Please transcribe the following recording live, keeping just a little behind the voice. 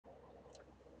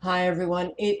Hi,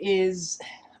 everyone. It is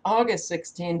August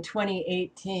 16,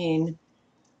 2018.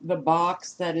 The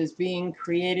box that is being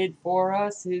created for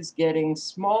us is getting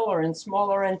smaller and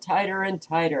smaller and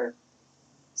tighter.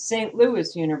 St.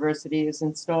 Louis University is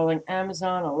installing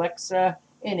Amazon Alexa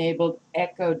enabled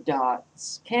Echo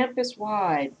Dots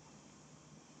campus-wide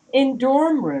in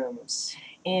dorm rooms,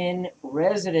 in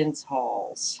residence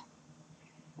halls.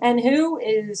 And who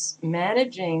is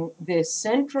managing this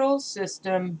central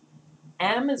system?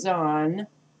 Amazon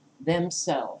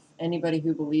themselves. Anybody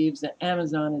who believes that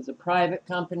Amazon is a private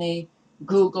company,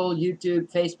 Google,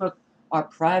 YouTube, Facebook are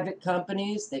private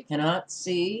companies, they cannot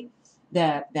see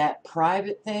that that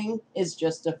private thing is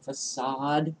just a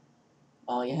facade.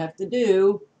 All you have to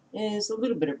do is a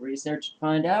little bit of research to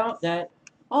find out that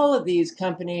all of these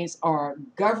companies are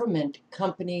government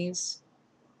companies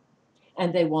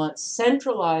and they want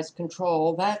centralized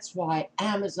control. That's why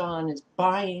Amazon is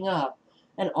buying up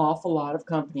an awful lot of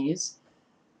companies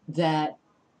that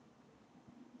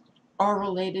are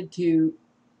related to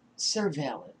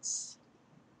surveillance.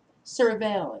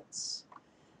 Surveillance.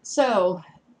 So,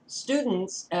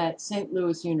 students at St.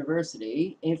 Louis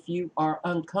University, if you are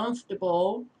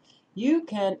uncomfortable, you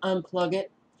can unplug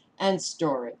it and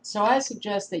store it. So I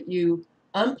suggest that you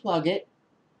unplug it,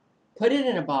 put it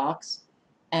in a box,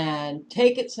 and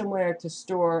take it somewhere to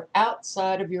store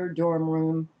outside of your dorm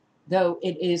room, though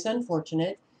it is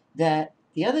unfortunate that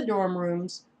the other dorm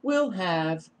rooms will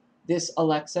have this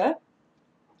Alexa.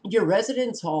 Your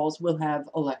residence halls will have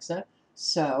Alexa,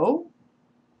 so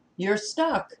you're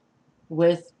stuck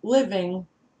with living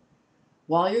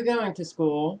while you're going to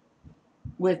school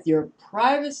with your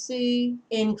privacy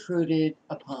intruded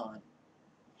upon.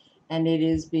 And it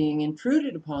is being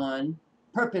intruded upon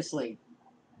purposely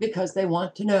because they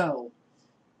want to know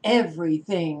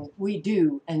everything we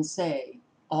do and say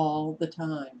all the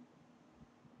time.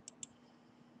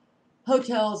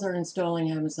 Hotels are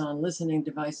installing Amazon listening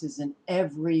devices in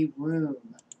every room.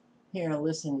 Here,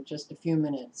 listen just a few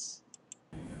minutes.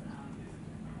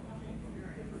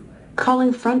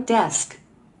 Calling front desk.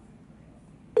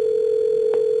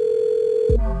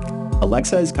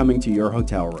 Alexa is coming to your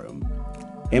hotel room.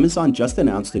 Amazon just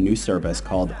announced a new service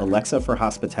called Alexa for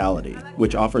Hospitality,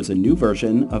 which offers a new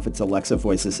version of its Alexa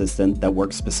voice assistant that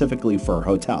works specifically for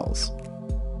hotels.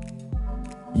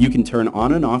 You can turn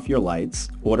on and off your lights,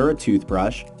 order a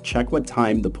toothbrush, check what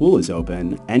time the pool is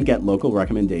open, and get local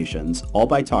recommendations, all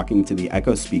by talking to the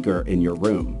Echo speaker in your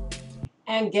room.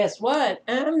 And guess what?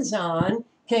 Amazon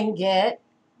can get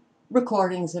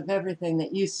recordings of everything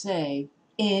that you say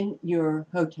in your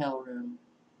hotel room.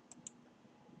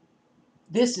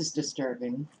 This is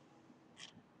disturbing.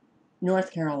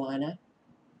 North Carolina,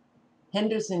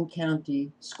 Henderson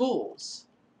County schools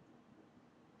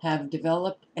have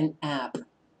developed an app.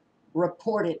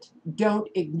 Report it. Don't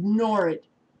ignore it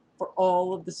for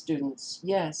all of the students.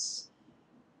 Yes.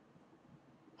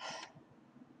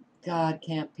 God,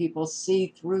 can't people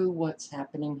see through what's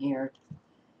happening here?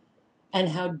 And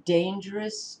how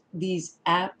dangerous these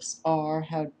apps are,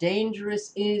 how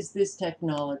dangerous is this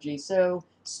technology. So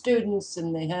students,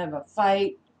 and they have a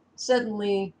fight,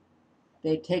 suddenly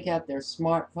they take out their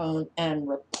smartphone and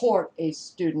report a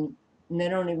student, and they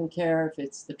don't even care if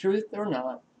it's the truth or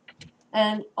not.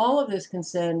 And all of this can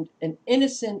send an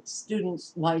innocent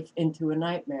student's life into a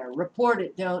nightmare. Report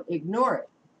it, don't ignore it.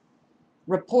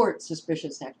 Report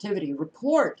suspicious activity.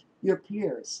 Report your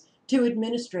peers to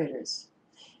administrators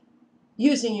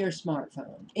using your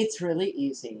smartphone. It's really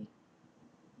easy.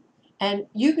 And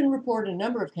you can report a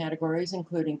number of categories,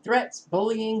 including threats,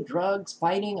 bullying, drugs,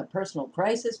 fighting, a personal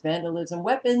crisis, vandalism,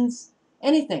 weapons,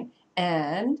 anything.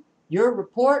 And your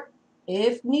report,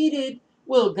 if needed,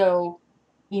 will go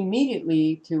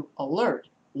immediately to alert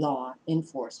law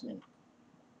enforcement.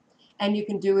 And you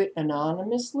can do it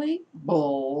anonymously.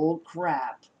 Bull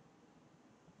crap.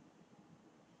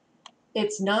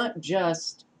 It's not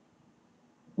just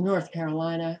North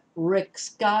Carolina. Rick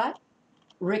Scott,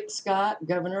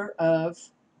 governor of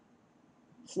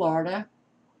Florida,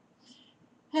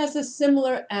 has a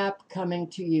similar app coming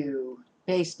to you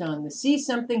based on the see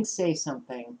something, say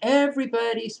something.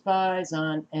 Everybody spies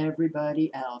on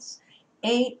everybody else.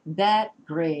 Ain't that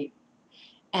great?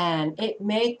 And it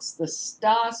makes the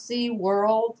Stasi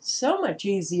world so much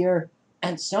easier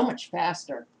and so much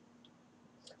faster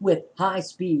with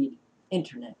high-speed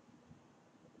internet.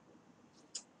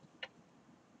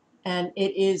 And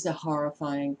it is a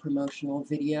horrifying promotional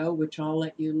video, which I'll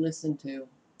let you listen to.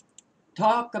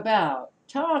 Talk about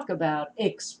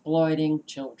exploiting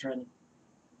children.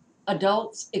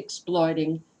 Adults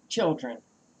exploiting children.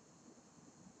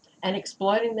 And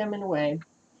exploiting them in a way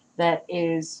that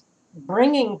is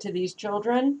bringing to these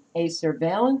children a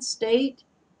surveillance state,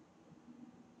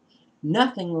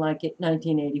 nothing like it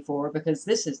 1984, because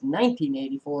this is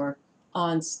 1984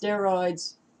 on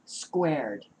steroids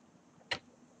squared.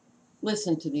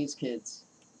 Listen to these kids.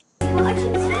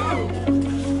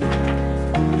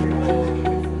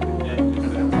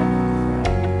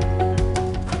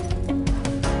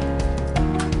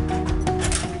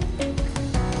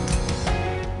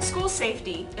 School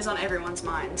safety is on everyone's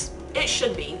minds. It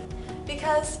should be.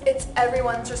 Because it's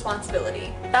everyone's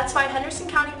responsibility. That's why Henderson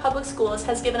County Public Schools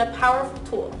has given a powerful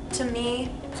tool to me,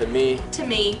 to me,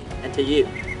 and to you.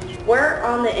 We're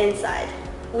on the inside.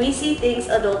 We see things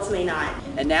adults may not.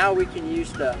 And now we can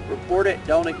use the Report It,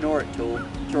 Don't Ignore It tool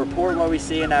to report what we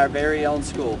see in our very own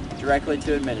school directly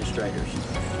to administrators.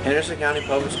 Henderson County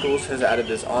Public Schools has added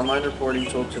this online reporting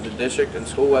tool to the district and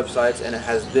school websites, and it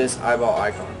has this eyeball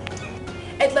icon.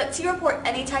 It lets you report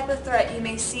any type of threat you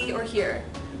may see or hear,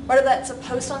 whether that's a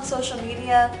post on social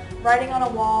media, writing on a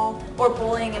wall, or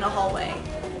bullying in a hallway.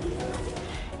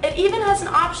 It even has an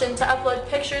option to upload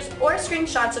pictures or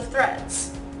screenshots of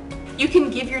threats. You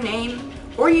can give your name,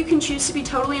 or you can choose to be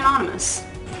totally anonymous.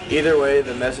 Either way,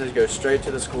 the message goes straight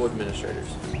to the school administrators.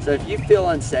 So if you feel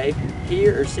unsafe,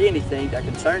 hear or see anything that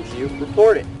concerns you,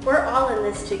 report it. We're all in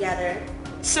this together.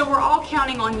 So we're all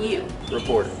counting on you.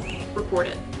 Report it. Report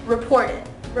it. Report it.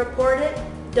 Report it.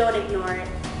 Don't ignore it.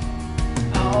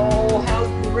 Oh, how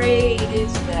great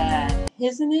is that?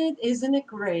 Isn't it? Isn't it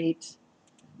great?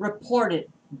 Report it.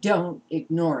 Don't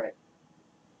ignore it.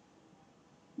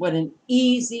 What an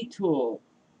easy tool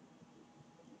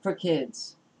for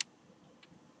kids.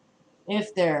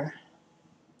 If they're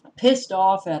pissed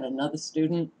off at another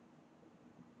student,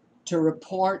 to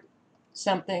report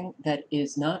something that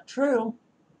is not true.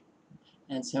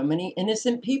 And so many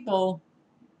innocent people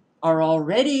are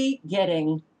already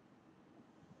getting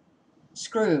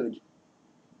screwed.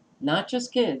 Not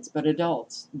just kids, but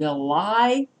adults. They'll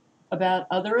lie about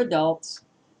other adults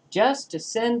just to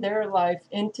send their life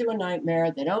into a nightmare.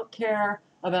 They don't care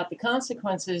about the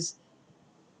consequences.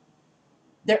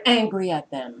 They're angry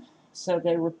at them, so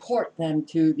they report them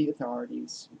to the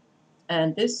authorities.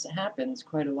 And this happens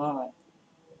quite a lot.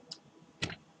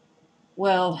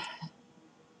 Well,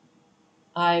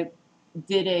 I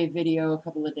did a video a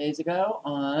couple of days ago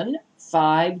on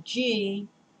 5G.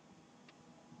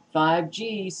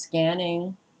 5G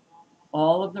scanning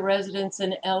all of the residents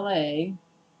in LA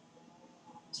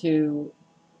to,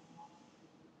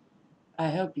 I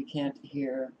hope you can't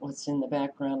hear what's in the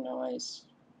background noise,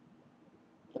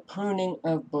 the pruning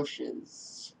of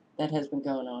bushes that has been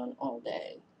going on all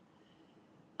day.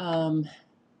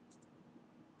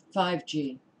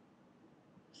 5G.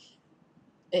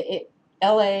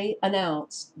 LA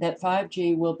announced that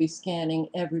 5G will be scanning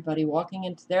everybody walking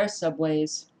into their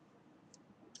subways.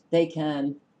 They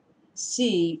can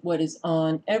see what is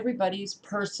on everybody's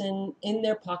person, in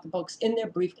their pocketbooks, in their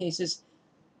briefcases,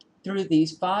 through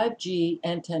these 5G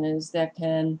antennas that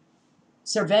can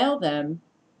surveil them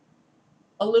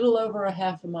a little over a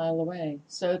half a mile away.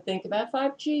 So think about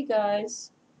 5G,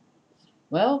 guys.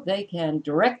 Well, they can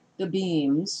direct the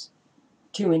beams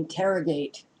to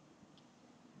interrogate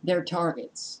their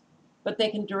targets, but they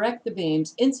can direct the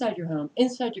beams inside your home,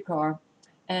 inside your car,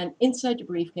 and inside your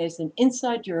briefcase, and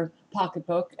inside your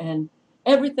pocketbook, and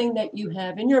everything that you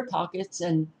have in your pockets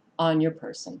and on your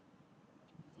person.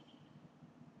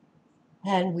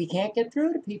 And we can't get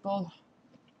through to people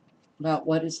about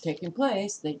what is taking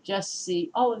place. They just see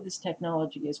all of this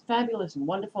technology is fabulous and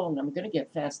wonderful, and I'm going to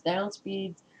get fast download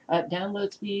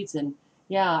speeds, and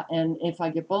yeah, and if I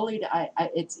get bullied,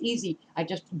 it's easy. I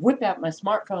just whip out my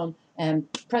smartphone and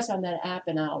press on that app,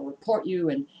 and I'll report you,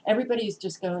 and everybody's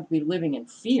just going to be living in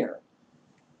fear.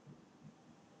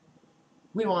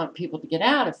 We want people to get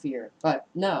out of fear, but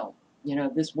no, you know,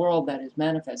 this world that is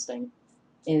manifesting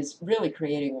is really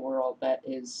creating a world that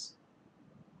is,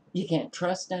 you can't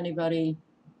trust anybody,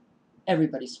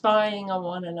 everybody's spying on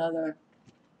one another.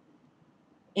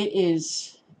 It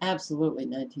is absolutely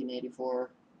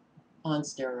 1984 on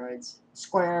steroids,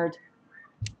 squared.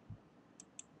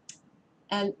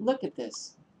 And look at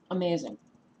this, amazing.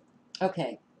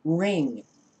 Okay, Ring.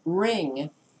 Ring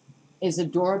is a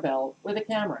doorbell with a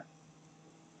camera.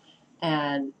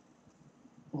 And,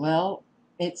 well,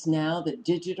 it's now the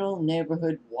Digital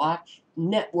Neighborhood Watch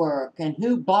Network. And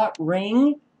who bought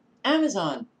Ring?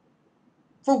 Amazon.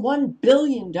 For $1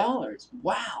 billion.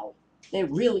 Wow. They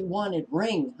really wanted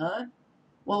Ring, huh?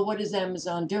 Well, what is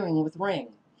Amazon doing with Ring?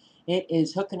 It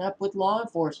is hooking up with law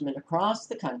enforcement across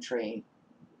the country.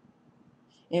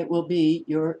 It will be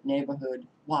your neighborhood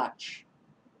watch.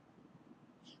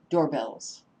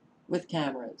 Doorbells with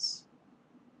cameras.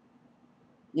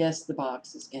 Yes, the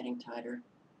box is getting tighter.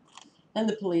 And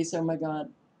the police, oh my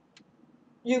God.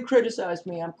 You criticized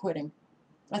me, I'm quitting.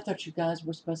 I thought you guys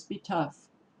were supposed to be tough.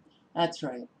 That's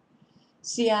right.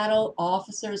 Seattle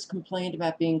officers complained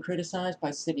about being criticized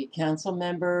by city council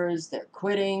members. They're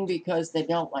quitting because they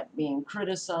don't like being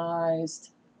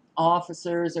criticized.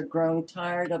 Officers are growing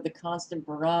tired of the constant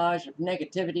barrage of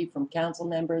negativity from council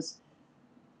members.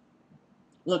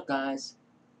 Look, guys,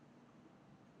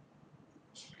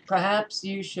 perhaps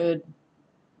you should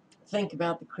think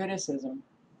about the criticism.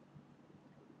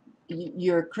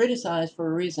 You're criticized for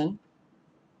a reason.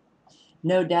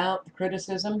 No doubt the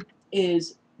criticism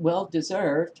is well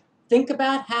deserved. Think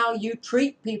about how you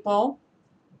treat people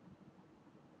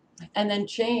and then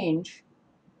change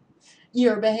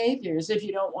your behaviors if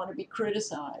you don't want to be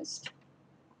criticized.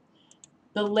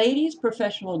 The Ladies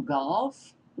Professional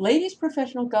Golf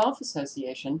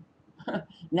Association,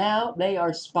 now they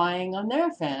are spying on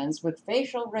their fans with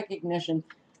facial recognition.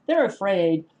 They're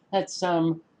afraid that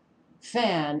some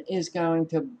fan is going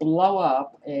to blow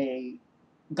up a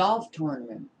golf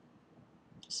tournament.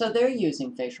 So they're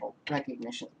using facial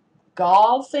recognition.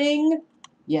 Golfing,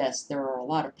 yes, there are a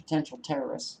lot of potential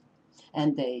terrorists,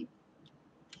 and they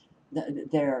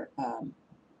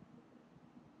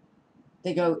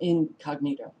go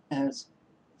incognito as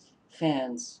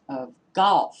fans of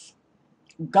golf.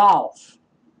 Golf,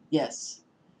 yes,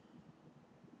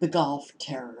 the golf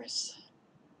terrorists.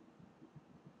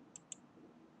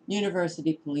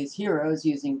 University police heroes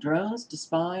using drones to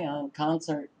spy on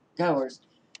concert goers.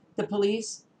 The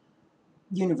police,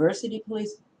 university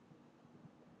police,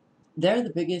 they're the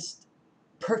biggest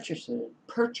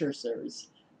purchasers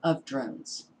of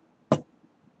drones.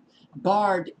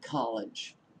 Bard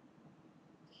College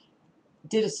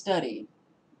did a study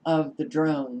of the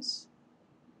drones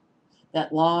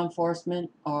that law enforcement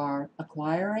are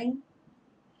acquiring,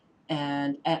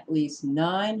 and at least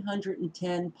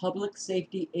 910 public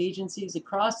safety agencies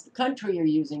across the country are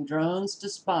using drones to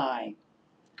spy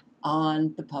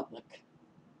on the public.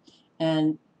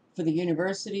 And for the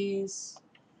universities,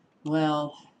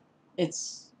 well,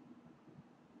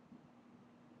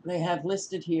 they have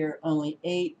listed here only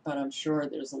 8, but I'm sure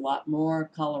there's a lot more.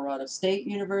 Colorado State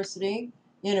University,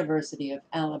 University of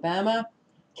Alabama,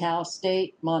 Cal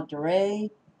State Monterey,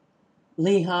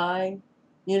 Lehigh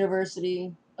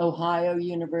University, Ohio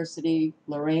University,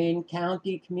 Lorain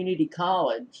County Community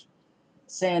College,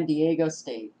 San Diego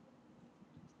State.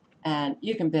 And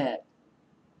you can bet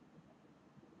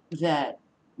that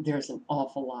there's an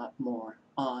awful lot more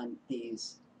on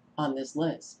this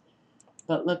list.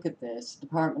 But look at this.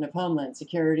 Department of Homeland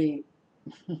Security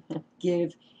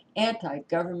give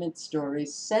anti-government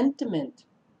stories sentiment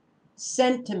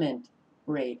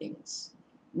ratings.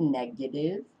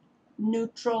 Negative,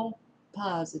 neutral,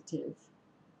 positive.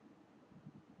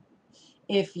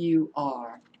 If you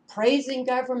are praising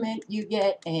government, you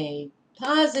get a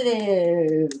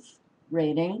positive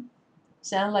rating.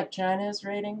 Sound like China's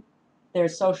rating? Their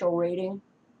social rating?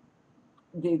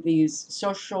 These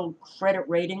social credit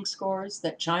rating scores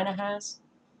that China has?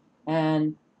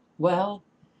 And, well,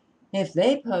 if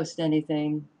they post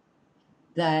anything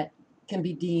that can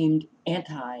be deemed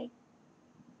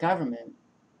anti-government,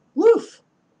 woof,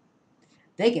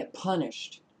 they get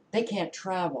punished. They can't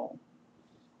travel.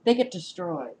 They get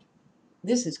destroyed.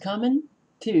 This is coming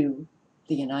to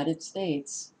the United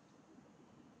States.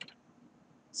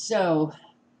 So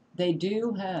they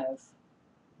do have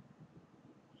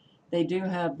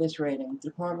this rating,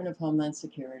 Department of Homeland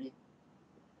Security.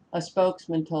 A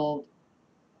spokesman told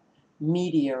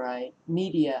Mediaite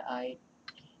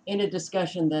in a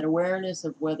discussion that awareness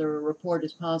of whether a report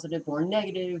is positive or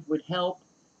negative would help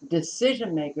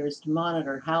decision makers to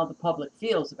monitor how the public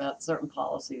feels about certain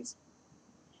policies,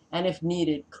 and if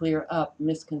needed, clear up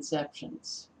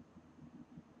misconceptions.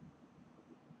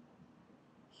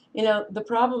 You know, the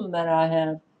problem that I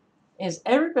have is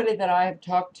everybody that I have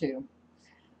talked to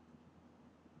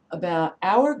about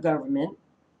our government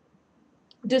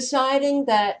deciding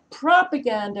that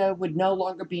propaganda would no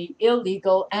longer be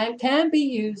illegal and can be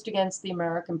used against the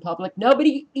American public.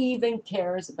 Nobody even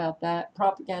cares about that.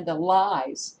 Propaganda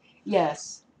lies.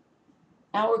 Yes,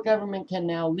 our government can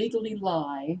now legally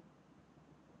lie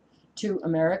to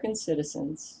American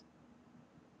citizens,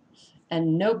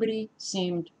 and nobody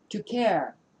seemed to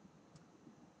care.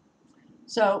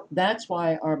 So that's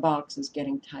why our box is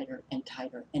getting tighter and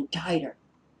tighter and tighter.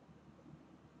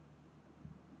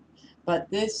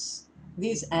 But these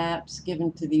apps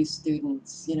given to these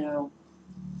students, you know,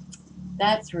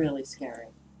 that's really scary.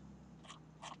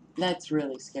 That's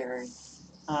really scary,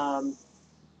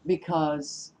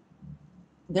 because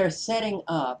they're setting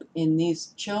up in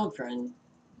these children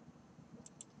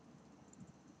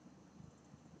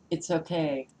It's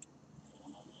okay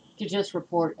to just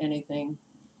report anything.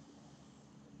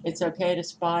 It's okay to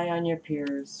spy on your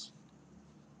peers.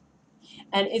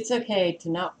 And it's okay to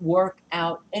not work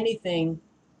out anything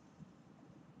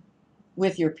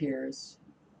with your peers.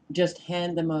 Just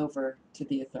hand them over to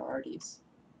the authorities.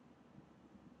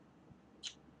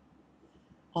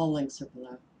 All links are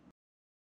below.